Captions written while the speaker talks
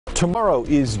Tomorrow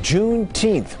is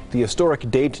Juneteenth, the historic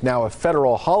date now a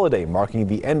federal holiday marking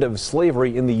the end of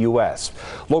slavery in the U.S.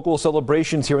 Local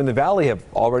celebrations here in the Valley have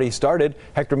already started.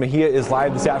 Hector Mejia is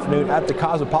live this afternoon at the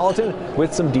Cosmopolitan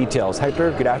with some details.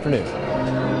 Hector, good afternoon.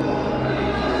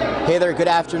 Hey there, good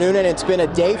afternoon, and it's been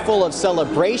a day full of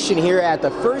celebration here at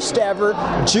the first ever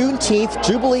Juneteenth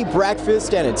Jubilee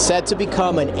Breakfast, and it's set to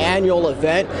become an annual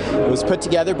event. It was put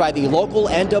together by the local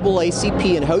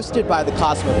NAACP and hosted by the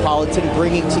Cosmopolitan,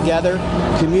 bringing together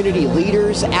community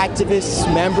leaders,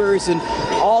 activists, members, and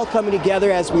all coming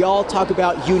together as we all talk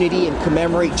about unity and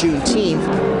commemorate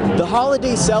Juneteenth. The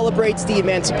holiday celebrates the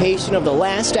emancipation of the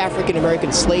last African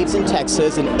American slaves in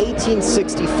Texas in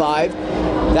 1865.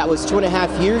 That was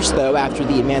 2.5 years, though, after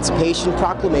the Emancipation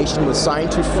Proclamation was signed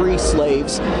to free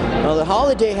slaves. Now, the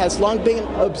holiday has long been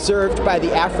observed by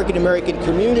the African American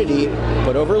community,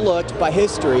 but overlooked by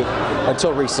history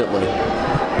until recently.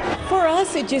 For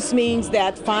us, it just means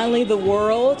that finally the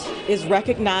world is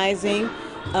recognizing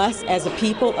us as a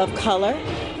people of color,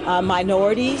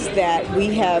 minorities, that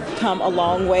we have come a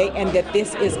long way, and that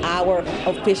this is our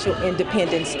official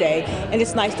Independence Day. And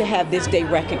it's nice to have this day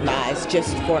recognized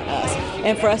just for us,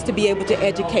 and for us to be able to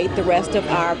educate the rest of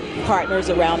our partners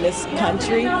around this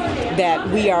country that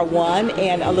we are one,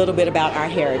 and a little bit about our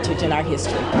heritage and our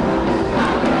history.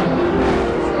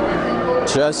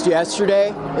 Just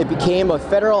yesterday, it became a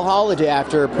federal holiday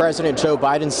after President Joe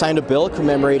Biden signed a bill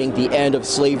commemorating the end of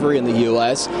slavery in the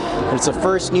U.S. It's the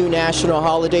first new national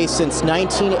holiday since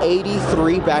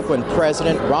 1983, back when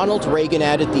President Ronald Reagan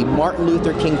added the Martin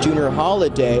Luther King Jr.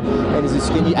 holiday. And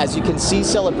as you can see,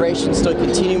 celebrations still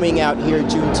continuing out here.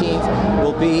 Juneteenth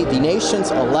will be the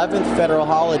nation's 11th federal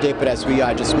holiday, but as we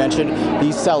just mentioned,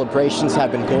 these celebrations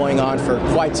have been going on for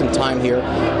quite some time here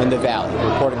in the Valley.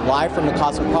 Reporting live from the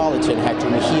Cosmopolitan, Hector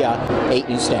Mejia, 8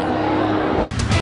 News Now.